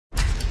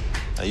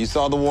Now, you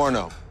saw the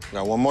Warno.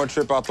 Got one more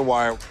trip out the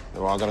wire.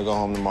 We're all gonna go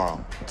home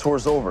tomorrow. The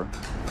tour's over.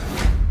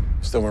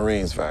 Still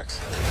Marines, facts.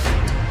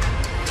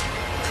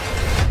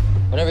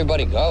 Where'd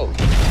everybody go?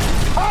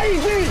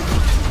 Easy!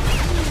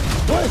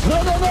 Wait,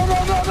 no!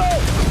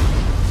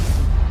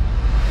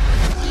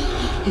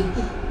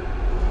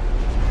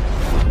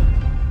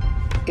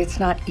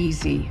 It's not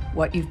easy,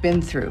 what you've been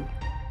through.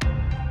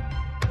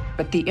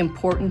 But the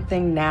important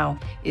thing now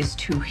is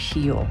to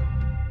heal.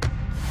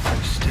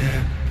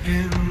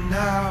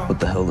 What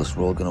the hell is this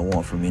world gonna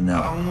want from me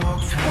now?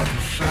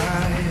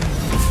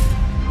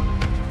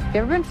 You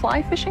ever been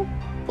fly fishing?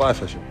 Fly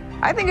fishing.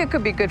 I think it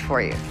could be good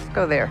for you.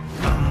 Go there.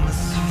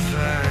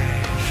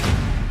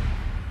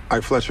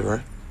 Ike Fletcher,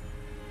 right?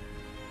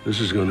 This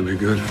is going to be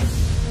good.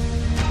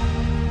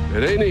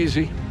 It ain't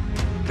easy.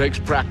 Takes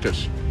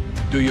practice.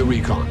 Do your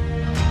recon.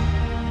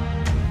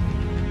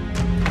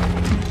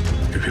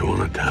 If you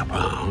want to tap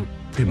out,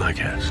 be my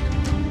guest.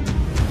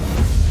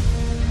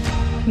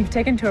 You've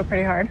taken to it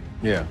pretty hard.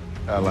 Yeah,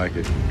 I like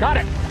it. Got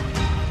it!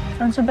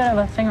 That's a bit of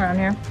a thing around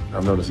here.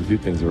 I've noticed a few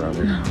things around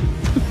here.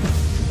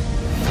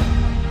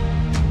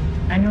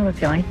 I know the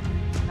feeling.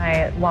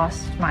 I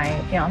lost my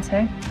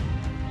fiance.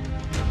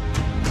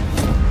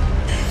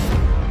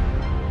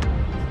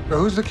 So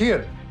who's the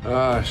kid?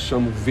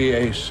 Some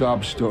VA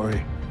sob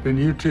story. Then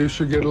you two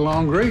should get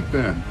along great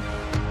then.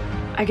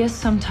 I guess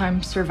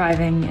sometimes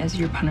surviving is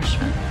your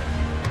punishment.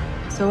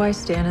 So I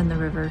stand in the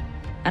river,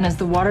 and as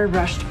the water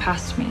rushed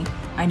past me,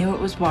 I knew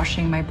it was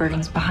washing my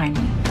burdens behind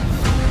me.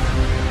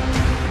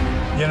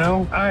 You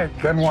know, I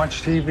doesn't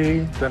watch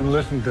TV, doesn't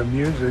listen to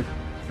music.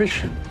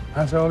 Fishing,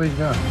 that's all he's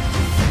done.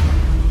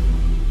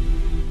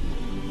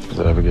 Does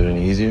it ever get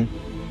any easier?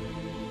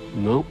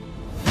 Nope.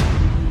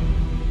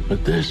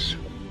 But this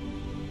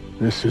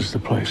is the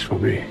place for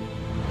me.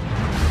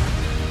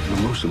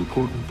 The most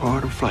important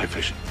part of fly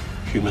fishing,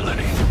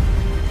 humility.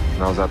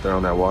 When I was out there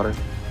on that water,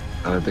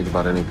 I didn't think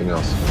about anything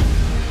else.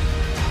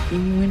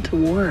 You went to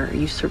war.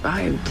 You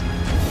survived.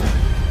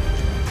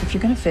 If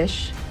you're gonna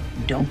fish,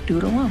 don't do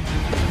it alone.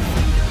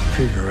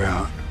 Figure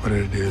out what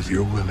it is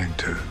you're willing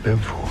to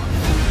live for.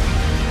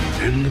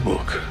 In the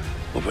book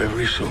of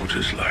every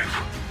soldier's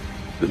life,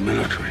 the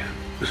military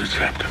is a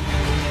chapter.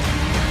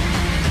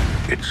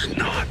 It's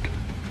not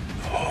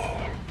the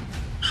whole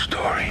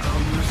story.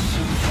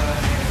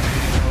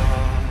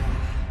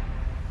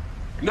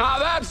 Now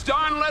that's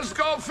done, let's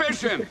go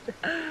fishing.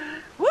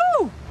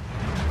 Woo!